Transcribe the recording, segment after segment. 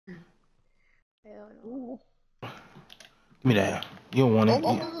no. Give me that. You don't want it.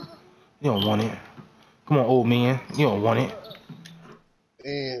 You don't want it. Come on, old man. You don't want it.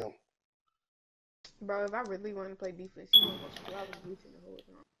 Damn. Bro, if I really want to play defense, you know what to do. I was defending the whole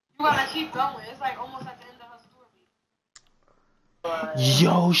time. You gotta keep going. It's like almost at the end of her story.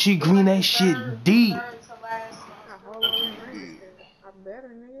 Yo, she green that shit deep. I Hall of Fame ranking. I'm better,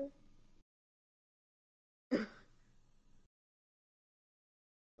 nigga.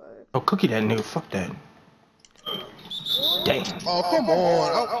 Oh, cookie that nigga. Fuck that. Damn. Oh, come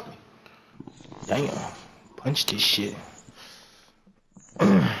on. Oh. Damn. Punch this shit.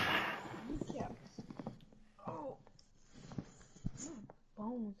 Oh. My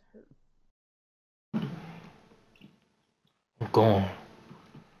bones hurt. I'm gone.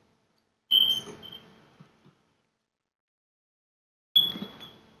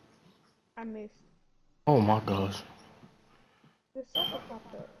 I missed. Oh my gosh. The sucker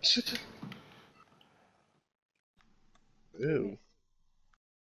popped up. Ew.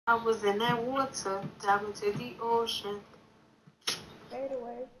 I was in that water, down into the ocean. Fade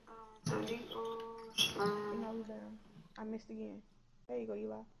away. To the ocean. And now we down. I missed again. There you go,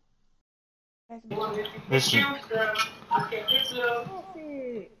 Eli. That's good. Listen.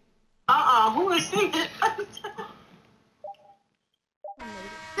 Who is singing?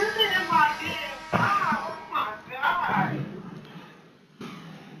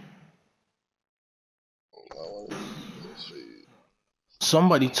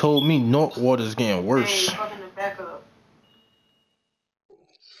 Somebody told me North Water's getting worse. Hey, fucking the back up.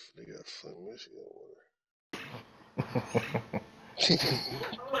 They got fun Michigan water.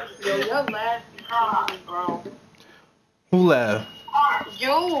 Yo, your laugh is crazy, bro. Who laughed?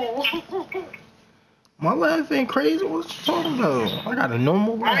 You. My laugh ain't crazy. What you talking about? I got a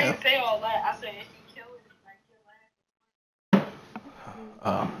normal laugh. I didn't say all that. I said if you kill it, like your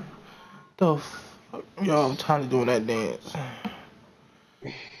laugh. The fuck? Yo, I'm tired of doing that dance.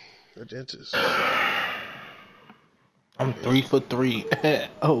 The dentist. I'm 3 for 3.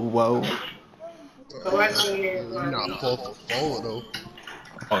 Oh, whoa. You're not 4 for 4 though.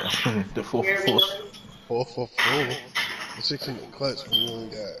 Oh, the 4 for 4. 4 for 4. The 6 in the clutch, we only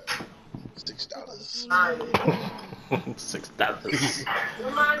got $6.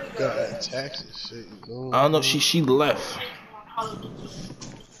 $6. Got that taxes shit, you know? I don't know if she left.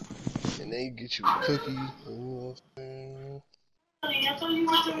 And they get you a cookie, you know what I'm saying? I told you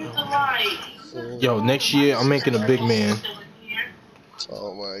what to read the light. Yo, next year I'm making a big man.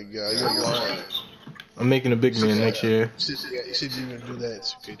 Oh my god, you're lying. I'm making a big man next year. You said you were gonna do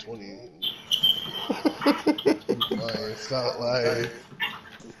that in 2K20. Lying, stop lying.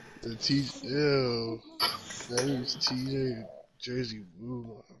 The ew. That is TJ Jersey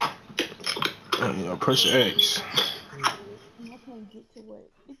Blue. Yo, press X.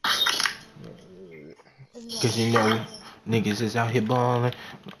 Cause you know niggas is out here balling.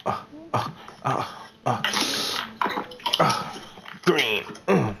 Green.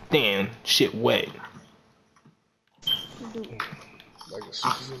 Damn, shit wet.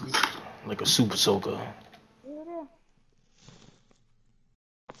 Like a super soaker.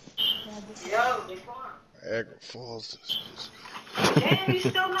 Niagara Falls. Damn, you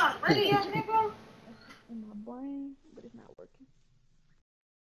still not ready yet, nigga? In my brain, but it's not working.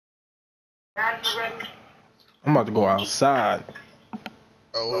 Now you ready? I'm about to go outside.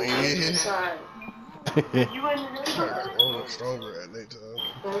 Oh yeah. You in the neighborhood? I'm stronger at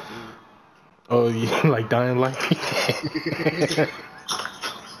nighttime. Oh, yeah, like dying light.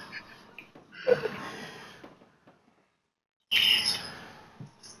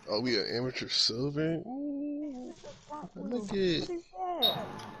 Oh, we are amateur silver. Ooh, look at.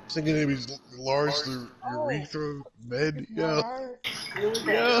 Thinking it was large urethra med. Yeah.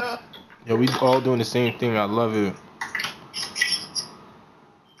 Yeah. Yo, we all doing the same thing. I love it.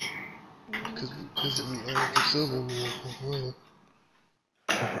 Cause we amateur silver.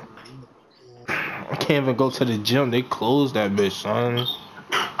 I can't even go to the gym. They closed that bitch, son.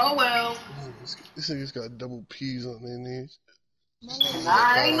 Oh well. This nigga's got double P's on their knees. Nah,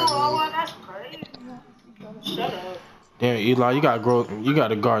 I ain't know all that. That's crazy. Shut up. Damn, Eli, you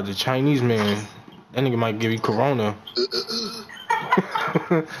gotta guard the Chinese man. That nigga might give you corona.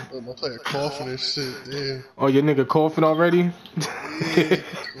 My player coughing and shit, damn. Oh, your nigga coughing already? Yeah.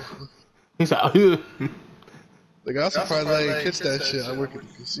 He's like, ugh. Like, I'm surprised I didn't catch that shit. I work at the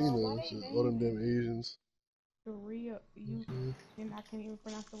casino and shit. All them damn Asians. Korea, you, and I can't even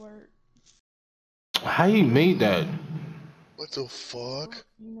pronounce the word. How you made that? What the fuck?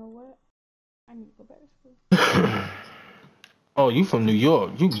 You know what? I need to go back to school. Oh, you from New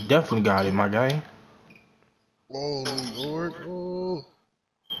York. You definitely got it, my guy. Oh, New York? Oh.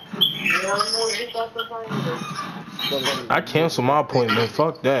 I canceled my appointment.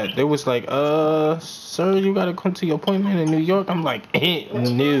 Fuck that. They was like, sir, you gotta come to your appointment in New York. I'm like, no.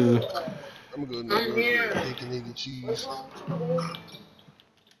 I'm gonna go to New York get bacon, egg, and cheese.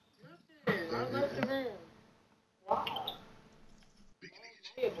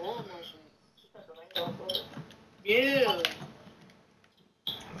 Yeah.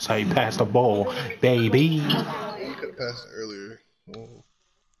 That's how you pass the ball, baby. You could have passed it earlier. Oh.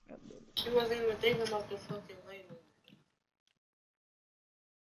 She wasn't even thinking about the fucking label.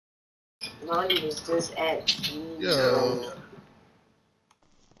 Lonnie was just at Yo.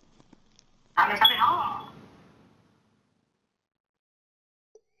 I'm coming home.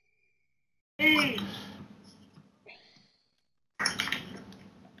 Hey.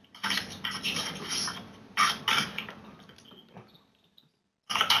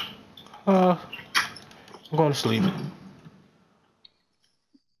 I'm going to sleep.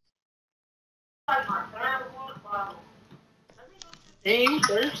 Hey, you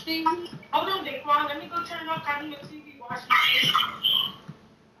thirsty? Hold on, Daquan. Let me go turn off. I need a TV watching.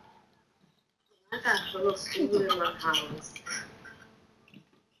 I got full of food in my house.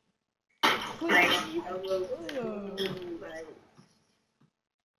 Like, I will food, like.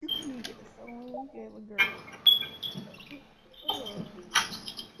 You can get a song, get a girl.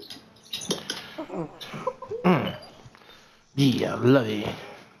 Yeah, love it.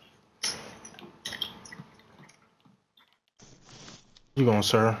 You going,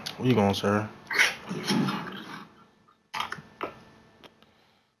 sir? Where you going, sir?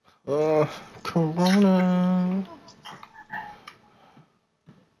 Corona.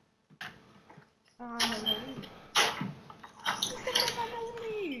 I know what it is. I know what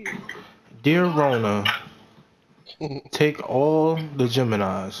it is. Dear Rona, take all the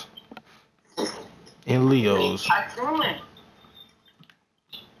Geminis and Leos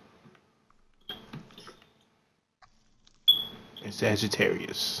and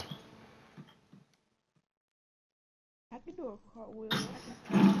Sagittarius. I can do a cartwheel.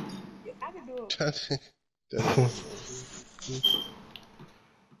 I can do it.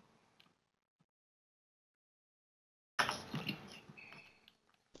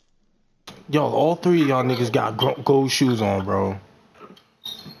 Yo, all three of y'all niggas got gold shoes on, bro.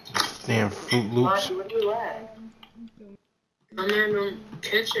 Damn Fruit Loops. Where you at? I'm in the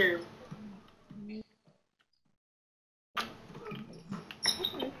kitchen.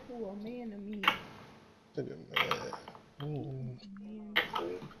 What's this for? A man to me. Nigga mad. Ooh.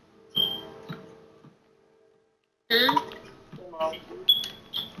 I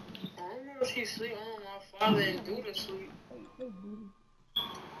don't know if he sleep. I don't know if father and Duda sleep.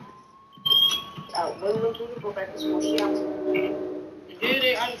 When will Duda go back to school? She out of school. Yeah,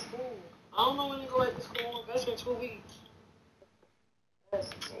 they out of school. I don't know when they go back to school. That's in 2 weeks. That's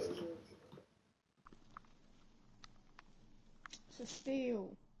crazy. To steal.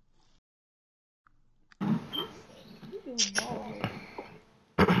 You do ball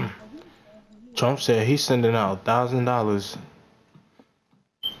head. Trump said he's sending out $1,000.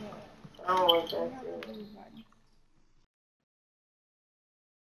 I don't like that shit.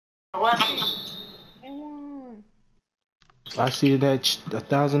 What? If I see that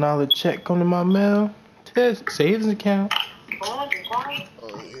 $1,000 check come to my mail, test savings account. Oh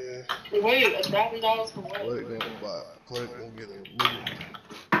yeah. Wait, $1,000 for what? What they gonna buy? What they gonna get a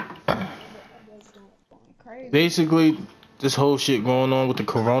nigga? Basically, this whole shit going on with the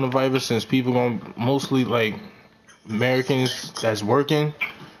coronavirus, since people gonna mostly like Americans that's working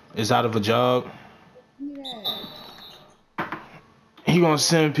is out of a job. He gonna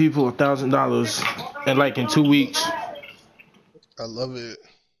send people $1,000 and like in 2 weeks. I love it.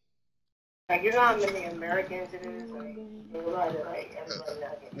 Like, you know how many Americans it is? Like, everybody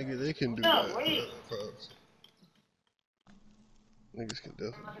Nigga, they can do that. Niggas can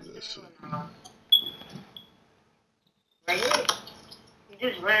definitely do that shit. Like, you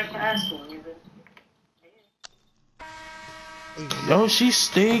just ran past me, Yo, she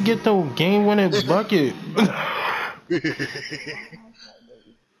still get the game winning bucket.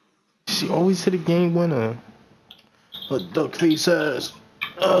 She always hit a game winner. Her duck face ass.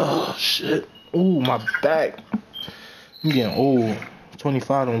 Oh shit. Ooh, my back. I'm getting old.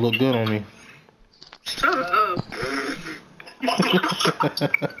 25 don't look good on me. Shut up. Talking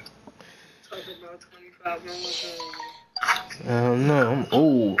about 25 don't look good. No, I'm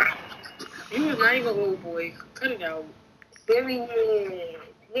old. You was not even old, boy. Cut it out. Period.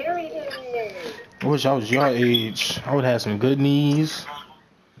 I wish I was your age. I would have some good knees.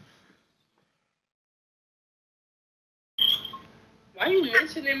 Why you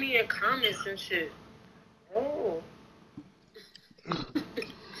mentioning me in comments and shit? Oh.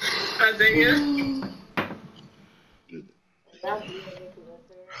 I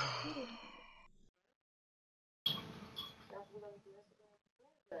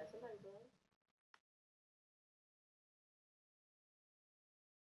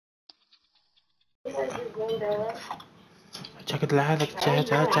Check it out,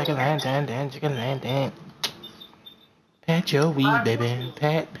 check it out, pat your weed, baby.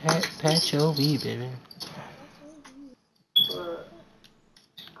 Pat your weed, baby.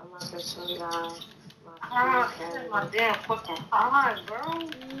 I'm not gonna show y'all my damn fucking eyes, bro.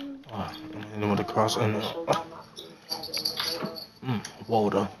 Oh, and then with the cross and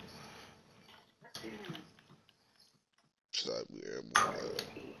water.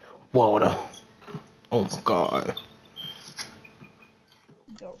 Water. Oh my god.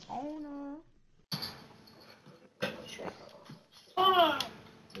 The owner. Oh,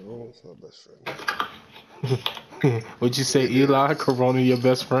 it's my best friend. Would you say Eli Corona your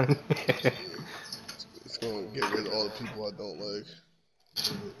best friend? It's gonna get rid of all the people I don't like.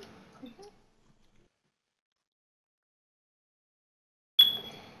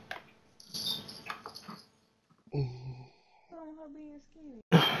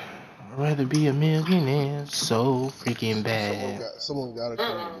 I'd rather be a millionaire, so freaking bad. Someone got a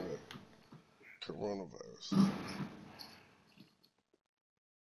coronavirus.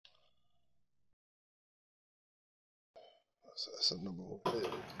 That's a number one hit.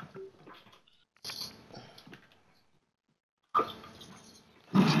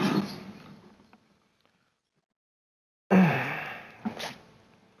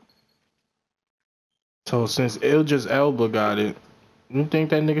 So since Idris Elba got it, you think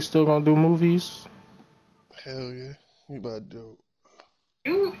that nigga still gonna do movies? Hell yeah. You about to do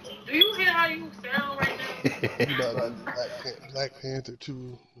Do you hear how you sound right now? You about to do Black Panther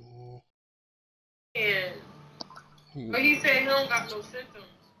 2. And but he said he don't got no symptoms,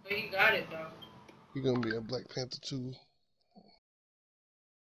 but he got it though. He gonna be a Black Panther 2.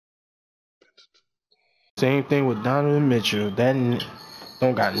 Same thing with Donovan Mitchell. That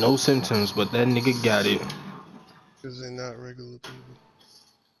don't got no symptoms, but that nigga got it. Cause they're not regular people.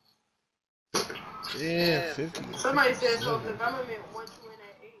 Yeah, 50. Somebody said so if the government wants you in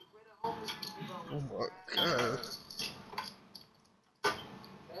that 8, where the homeless people go? Oh my god.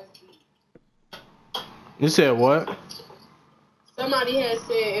 That's deep. You said what? Somebody had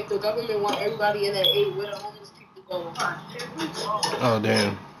said if the government want everybody in that 8, where the homeless people go? Oh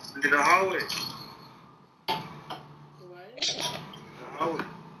damn. To the hallway. What? The hallway.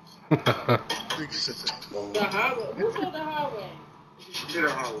 The highway. Who said the highway? To the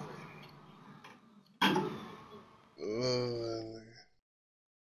hallway.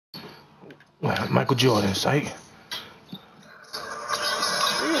 Well, Michael Jordan, psych.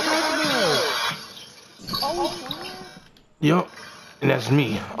 Yup, and that's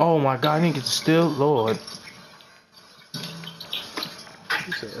me. Oh my god, I didn't get to steal, Lord.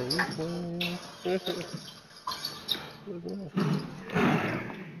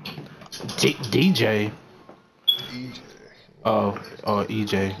 DJ. Oh,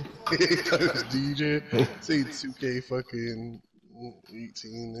 EJ. DJ. Say 2K fucking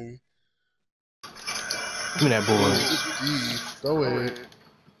 18, nigga. Give me that boy. Go ahead.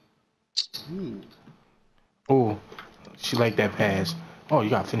 Oh, she like that pass. Oh, you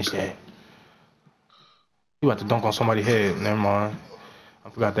gotta finish that. You about to dunk on somebody's head. Never mind. I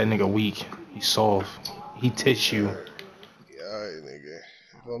forgot that nigga weak. He's soft. He tissue. Yeah, alright, nigga.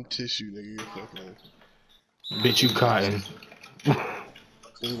 If I'm tissue, nigga, you're fucking. Bitch, you cotton.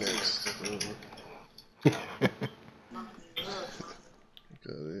 Kleenex.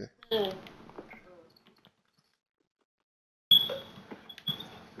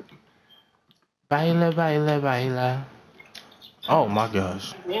 Baila, baila, baila. Oh my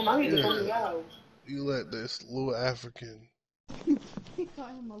gosh. Damn, I need to come to your house. You let this little African. He called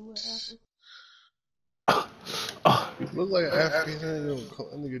him a little African. Look like an African.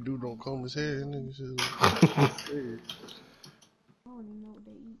 That nigga dude don't comb his hair. That nigga says, I don't even know what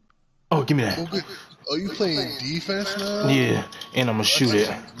they eat. Oh, give me that. Oh, you playing defense now? Yeah, and I'm gonna shoot it.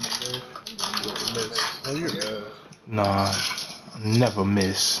 Oh, you're bad. Nah, never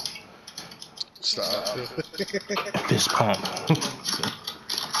miss. Stop. Fist pump.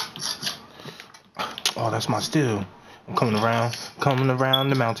 Oh, that's my steal. I'm coming around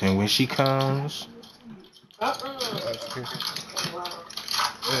the mountain when she comes.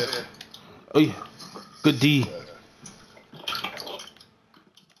 Oh yeah, good D.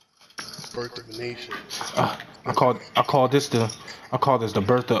 Birth of a nation. I call this the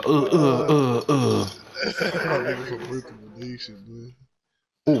birth of Birth of a nation, man.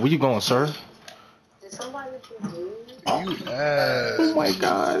 Oh, where you going, sir? Did somebody You ass. Oh my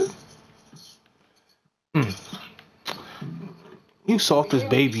god. Mm. You soft as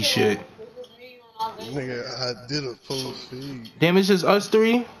baby shit. Nigga, I did a post feed. Damn, it's just us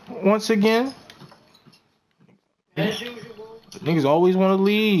three once again. As usual. Niggas always want to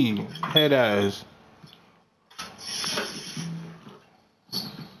leave. Head ass.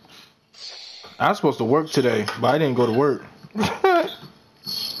 I was supposed to work today, but I didn't go to work.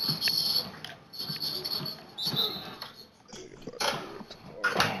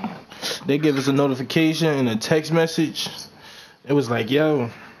 They give us a notification and a text message. It was like, yo,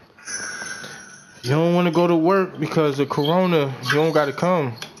 you don't want to go to work because of Corona. You don't got to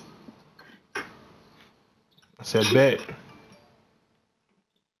come. I said, bet.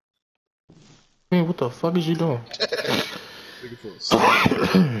 Hey, what the fuck is you doing?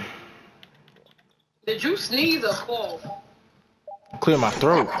 Did you sneeze or cough? Clear my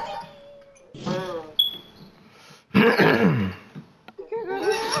throat.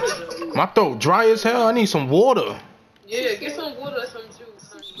 My throat dry as hell. I need some water. Yeah, get some water or some juice,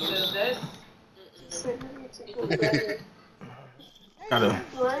 honey. Because that's... Gotta.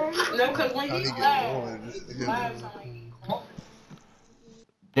 No, because when How he he get laughs, on?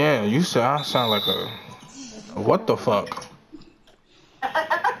 Damn, you said I sound like a what the fuck?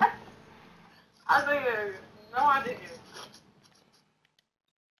 I did. No, I didn't.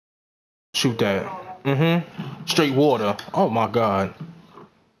 Shoot that. Straight water. Oh my god.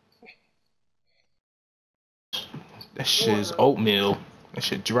 That shit is oatmeal. That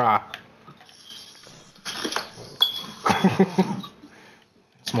shit dry.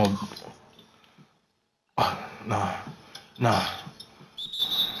 It's more. Nah.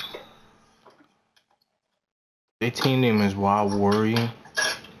 Their team name is Wild Worry. Yeah.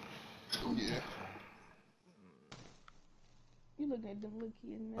 You look at them little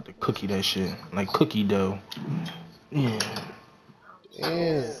kids. About to cookie that shit. Like cookie dough. Yeah.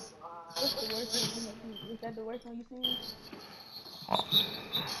 Yeah. What's the worst one? Is that the worst one you seen?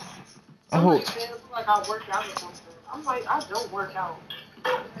 Somebody said like I work out or something. I'm like, I don't work out.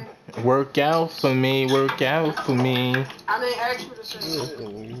 Work out for me. Work out for me. I didn't ask you to say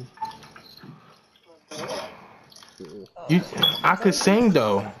You, I could sing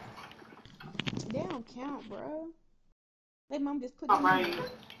though. They don't count, bro. They mom just put all right.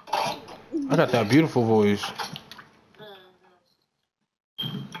 I got that beautiful voice.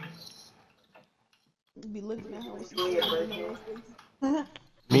 Be looking at her when she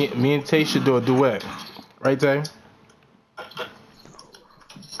Me and Tay should do a duet. Right, Tay?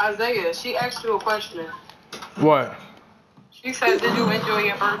 Isaiah, she asked you a question. What? She said, did you enjoy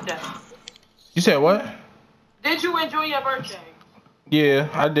your birthday? You said what? Did you enjoy your birthday? Yeah,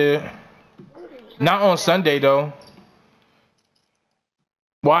 I did. Not on Sunday though.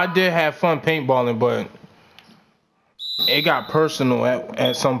 Well, I did have fun paintballing, but it got personal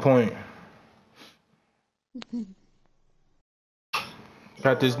at some point.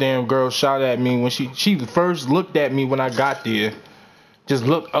 Got this damn girl shot at me when she first looked at me when I got there. Just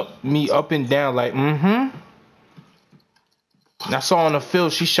looked me up and down like, And I saw on the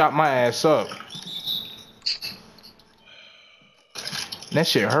field she shot my ass up. That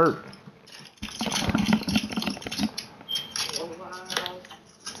shit hurt.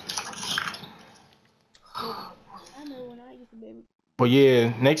 I know when I used to be. But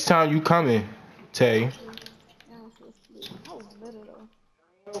yeah, next time you coming, Tay. I was little though.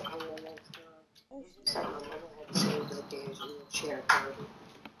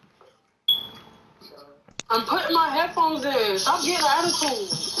 I'm putting my headphones in. Stop getting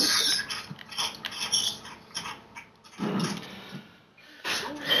attitude.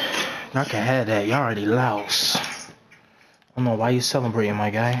 Y'all can have that. Y'all already lost. I don't know why you celebrating, my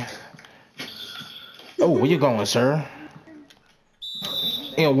guy. Oh, where you going, sir?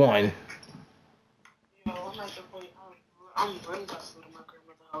 And one. Yo, I'm at the point. I'm ready to go to my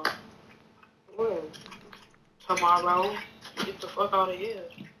grandmother's house. When? Tomorrow. Get the fuck out of here.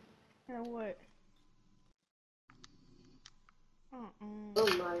 And what?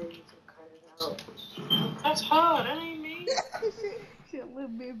 Somebody needs to cut it out. That's her. That ain't me. Shit, little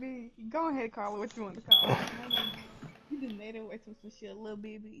baby. Go ahead, call it what you want to call it. You just made it work some shit, little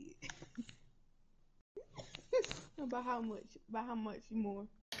baby. About how much? About how much more?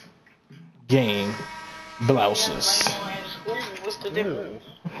 Game. Blouses. What's the difference?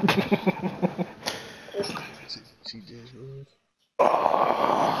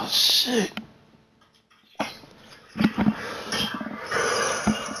 Oh, shit.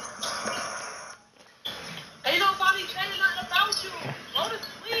 Ain't nobody saying nothing about you. Go to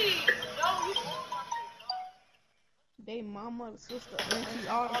sleep. Yo, you They mama, sister, auntie,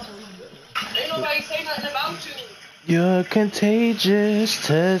 all the food. ain't nobody saying nothing about you. You're contagious,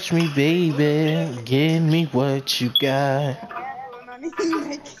 touch me, baby. Give me what you got. Going on in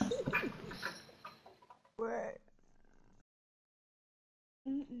like what?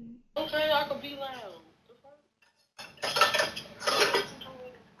 Mm-mm. Okay, I could be loud.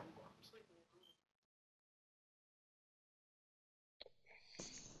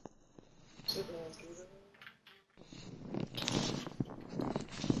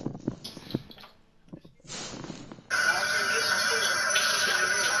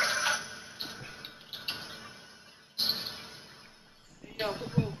 Yo,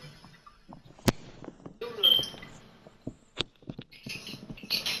 come on. Do this.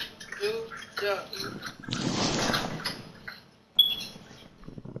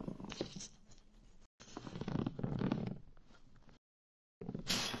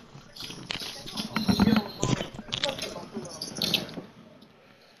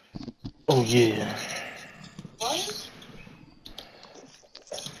 Oh yeah. What?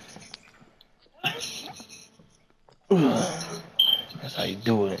 That's how you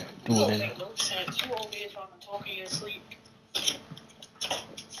do it. Do You it don't in. make no sense. You over here trying to talk in your sleep.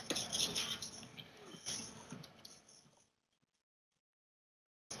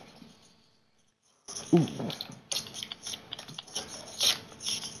 Ooh.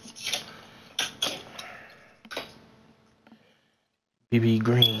 BB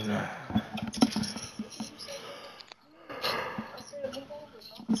Green.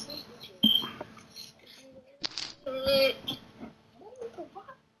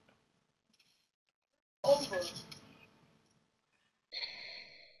 Over.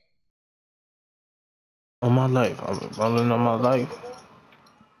 On my life. I'm running on my life.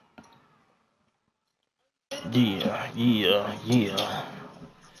 Yeah, yeah, yeah.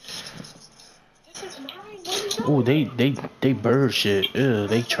 This is mine. What are you Ooh, doing? they bird shit. Ew,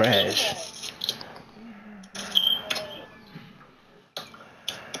 they trash.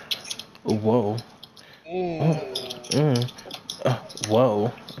 Ooh, whoa. Mm.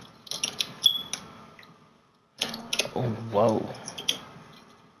 Whoa. Oh, whoa.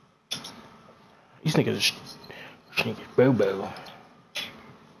 These niggas are Bobo.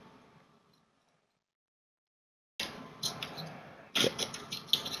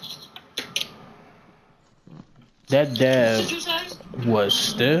 That dab What you say? was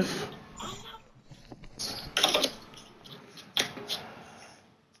stiff.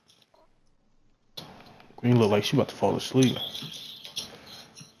 Green look like she about to fall asleep.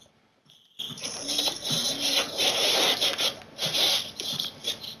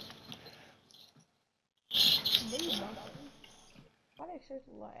 These motherfuckers. Why that shirt's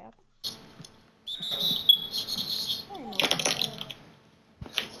a little apple? I ain't no apple.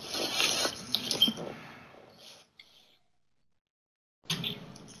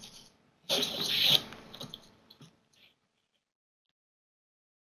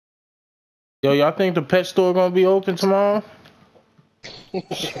 Yo, y'all think the pet store gonna be open tomorrow?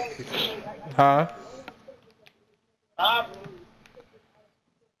 Huh?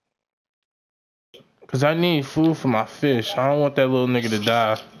 Cause I need food for my fish. I don't want that little nigga to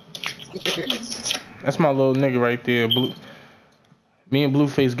die. That's my little nigga right there. Blue. Me and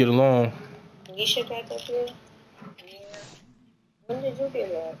Blueface get along. You should back up here? Yeah. When did you get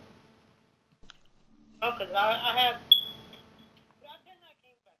that? Oh, cause I have.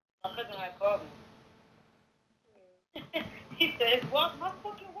 My cousin had called me. He said, "What? My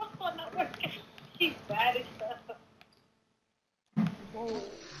fucking Wi-Fi not working." He's bad as stuff. Whoa.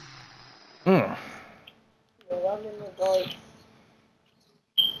 Mm. Well, I'm in the dark.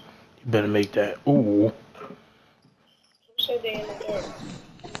 You better make that. Ooh. Who said they in the dark?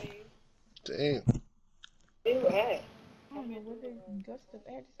 Damn. They were at. I don't know what they gust of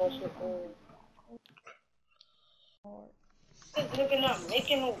air. This nigga not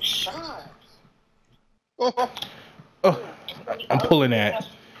making no shots. Oh. Oh, I'm pulling that.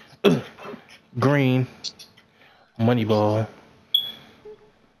 Green. Moneyball.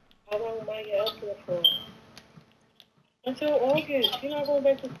 How long am I get up here for? Until August. You're not going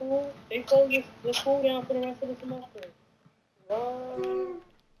back to school. They close the school down for the rest of the semester. What?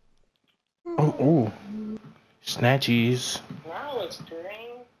 Oh, ooh. Snatchies. Now it's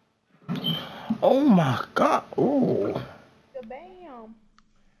green. Oh my god. Ooh. The bam.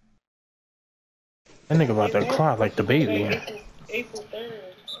 That nigga about to cry like the baby. April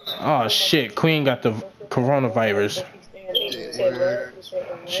 3rd. Oh shit. Queen got the coronavirus.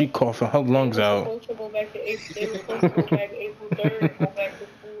 She coughing her lungs out. They were supposed to go back to April 3rd. Go back to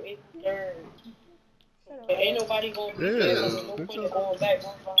school April 3rd. But ain't nobody gonna be there. There's no point in going back.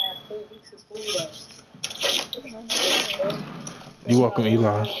 We're gonna have 4 weeks of school left. You welcome,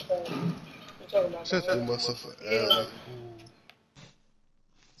 Eli. Talking about Should my do myself an alley.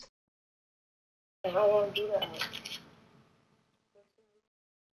 And how long do that out?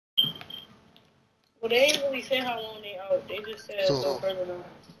 Well, they ain't really say how long they out. They just said So- no further than.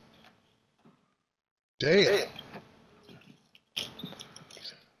 Damn.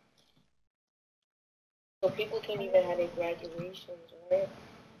 So people can't even have their graduations, right?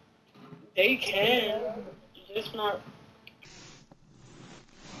 They can. Just not.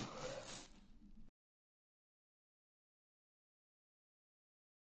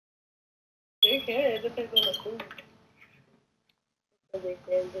 They can. It depends on the school. They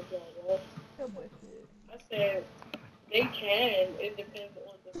can just like that. That boy said. I said they can. It depends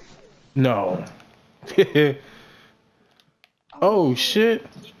on the school. No. Oh shit.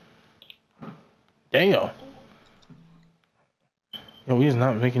 Damn. Yo, we is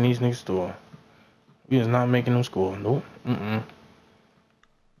not making these niggas score. We is not making them score. Nope. Mm-mm.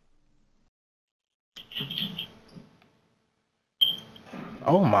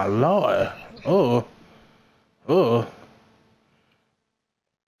 Oh my lord. Oh. Oh.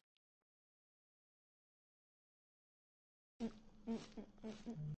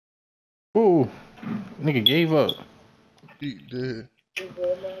 Ooh. Nigga gave up. He did.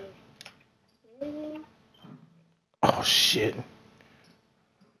 Oh shit.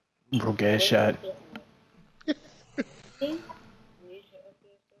 Broke ass shot.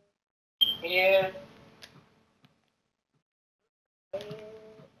 Yeah.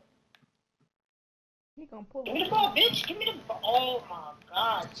 He gonna pull Give me the it. ball, bitch. Give me the ball. Oh my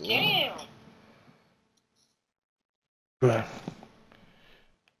god. Damn. Right.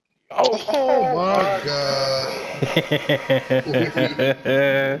 Oh. Oh my god.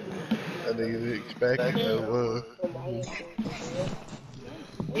 I didn't expect that.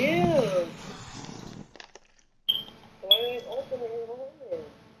 Yeah. Why ain't opening it?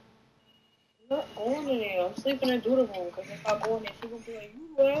 I'm not going in there. I'm sleeping in Duda room because if I go in there, she gonna be like, you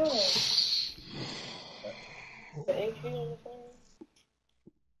well. The AK on the phone?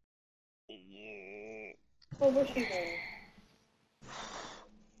 Oh, where's she going?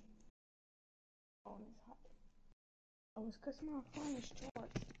 Oh, it's hot. I was cause my phone is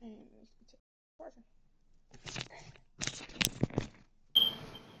charged and it's charging.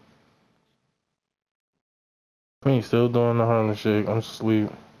 Queen still doing the Harlem shake. I'm asleep.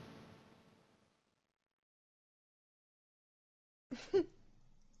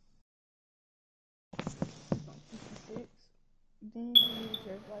 Then you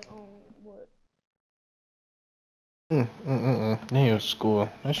just like on what? They ain't score.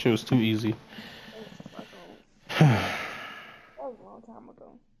 That shit was too easy. That was like on. That was a long time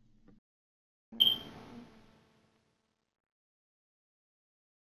ago.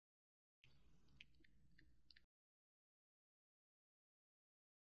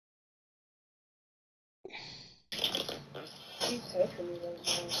 She's texting me right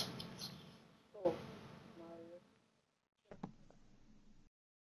now. Oh, Mario.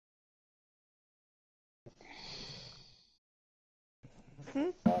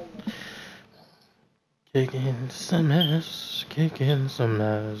 Kicking some ass, kicking some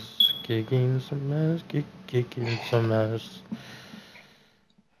ass, kicking some ass, kicking some ass.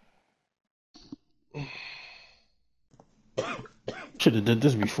 Should have did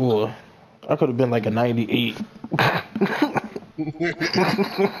this before. I could have been like a 98.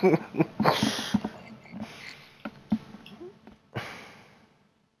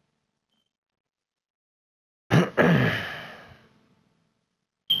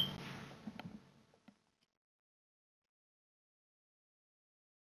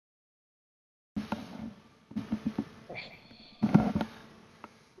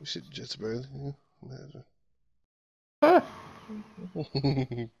 We should just barely. Imagine.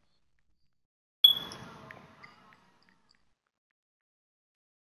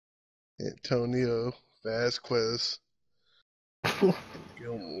 Antonio, Vasquez,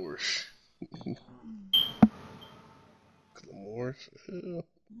 Gilmore. Gilmore. No,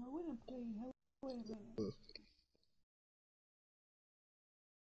 we didn't play. Wait a minute.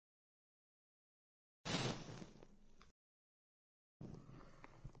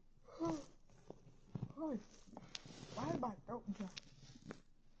 Why is my throat dry?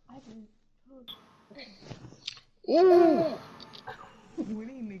 I can. Ooh! With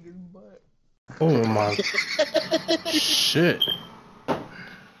these niggas, but. Oh my shit.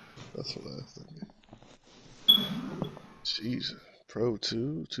 That's what I was thinking. Jesus. Pro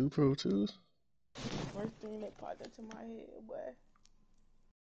 2? 2 Pro 2s? First thing that popped into my head, boy.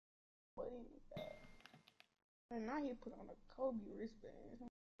 What is that? And now he put on a Kobe wristband. Of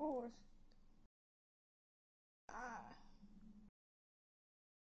course. Ah.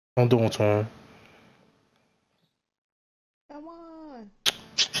 Don't do it to him. Come on.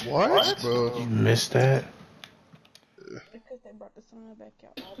 What, bro? You missed that. Because they brought the sun back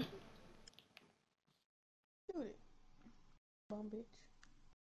out. Shoot it. Bum bitch.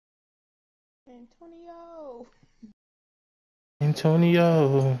 Antonio.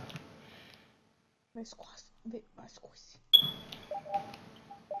 Antonio.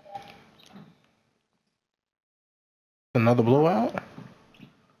 Another blowout?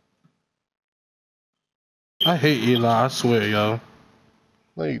 I hate Eli, I swear, yo.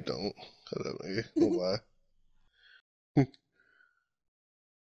 No, you don't. Cut up, nigga. Don't lie.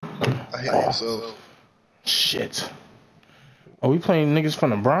 I hate myself. Shit. Are we playing niggas from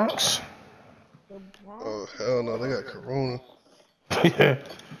the Bronx? Oh, hell no. They got Corona. Yeah.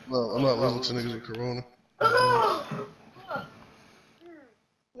 No, I'm not losing to niggas with Corona.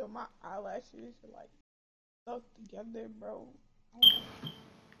 Yo, my eyelashes are like stuck together, bro.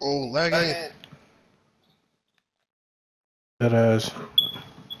 Oh, lagging. That ass.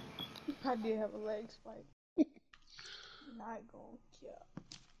 I did have a leg spike. Not gonna kill.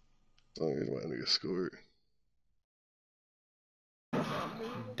 Don't get my nigga scored.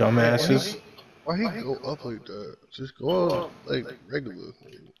 Dumbasses. Why he go up like that? Just go up like regular.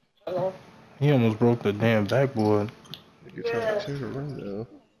 He almost broke the damn backboard. Nigga trying to tear a ring down.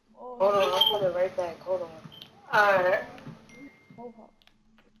 Hold on, I'm coming right back. Hold on. Alright.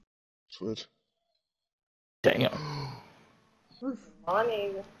 Switch. Damn. My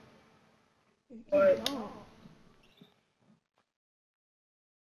nigga.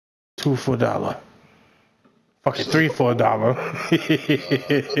 $2 for $1. Fuck it, $3 for $1.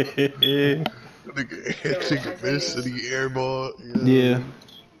 Nigga missed and he airball. Yeah.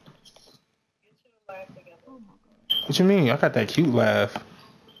 What you mean? I got that cute laugh.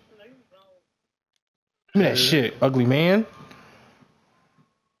 Give me that shit, ugly man.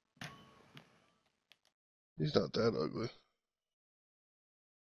 He's not that ugly.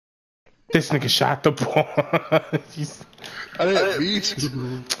 This nigga shot the ball. I didn't mean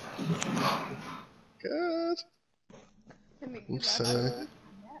to. God. I'm sorry.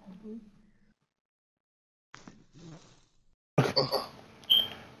 I'm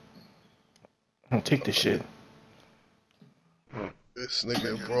gonna take this shit. This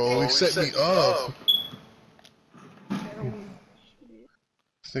nigga, bro, he set me up.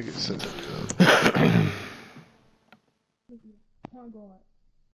 This nigga set me up.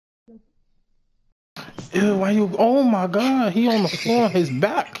 Ew, why you? Oh my god, he on the floor on his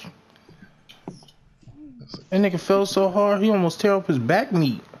back. That nigga fell so hard, he almost tear up his back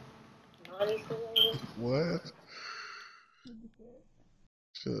meat. What?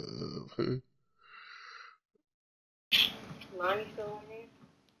 Shut up. Lonnie still in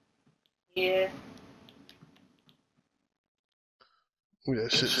here? Yeah.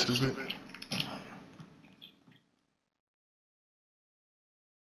 That shit stupid.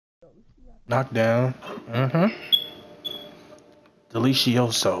 Knockdown.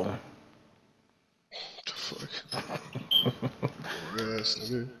 Delicioso. What the fuck? Poor ass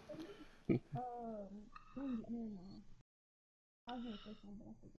nigga.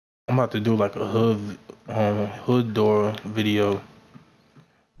 I'm about to do like a hood door video.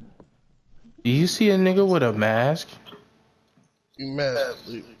 Do you see a nigga with a mask? You mad?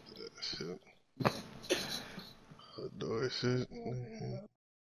 Shit. Hood door shit.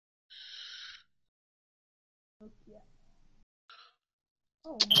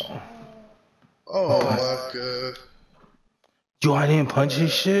 Oh my god. Yo, I didn't punch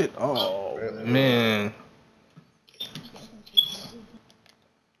his shit? Oh, man.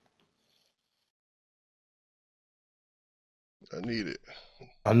 I need it.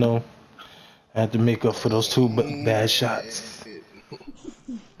 I know. I had to make up for those two bad shots.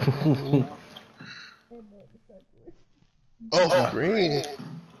 Oh, green.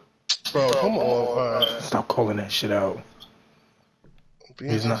 Bro, come on. Alright. Stop calling that shit out.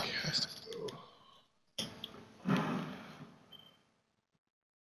 He's not.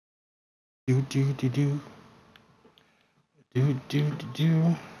 Do.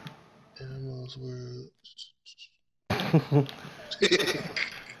 Animals were.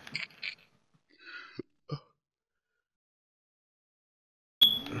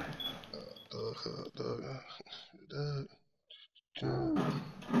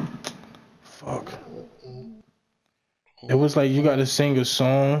 Fuck. It was like you gotta sing a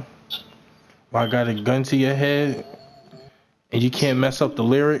song while I got a gun to your head and you can't mess up the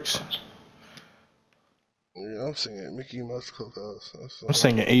lyrics. Yeah, I'm singing Mickey Mouse Clubhouse. I'm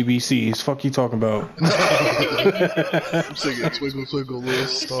singing ABCs. Fuck you talking about? I'm singing Twinkle Twinkle Little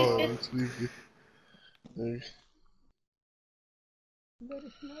Star.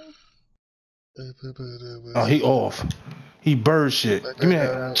 Oh, he off. He bird shit. Give me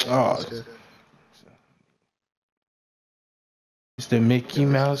that. Oh, Okay. it's the Mickey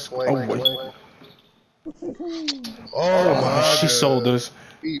Mouse. Oh, wait. Oh my She God. sold us.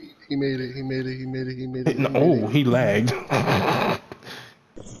 He made it. He made it. He made it. He made it. He made Oh, it. he lagged.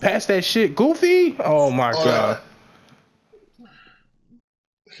 Pass that shit, Goofy. Oh my God.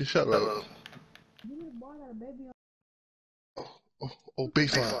 Shut up. Oh,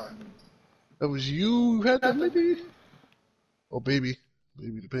 baseline. That was you who had that baby? Oh, baby.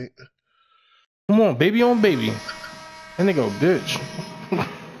 Baby the paint. Come on, baby on baby. And they go, bitch.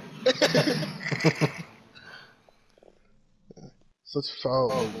 Such foul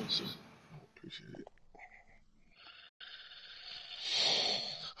moments. Appreciate it.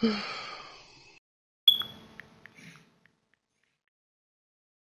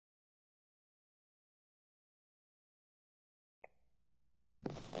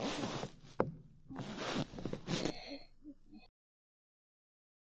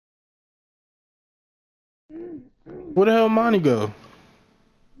 Where the hell Monty go?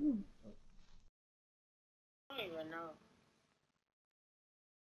 I don't even know.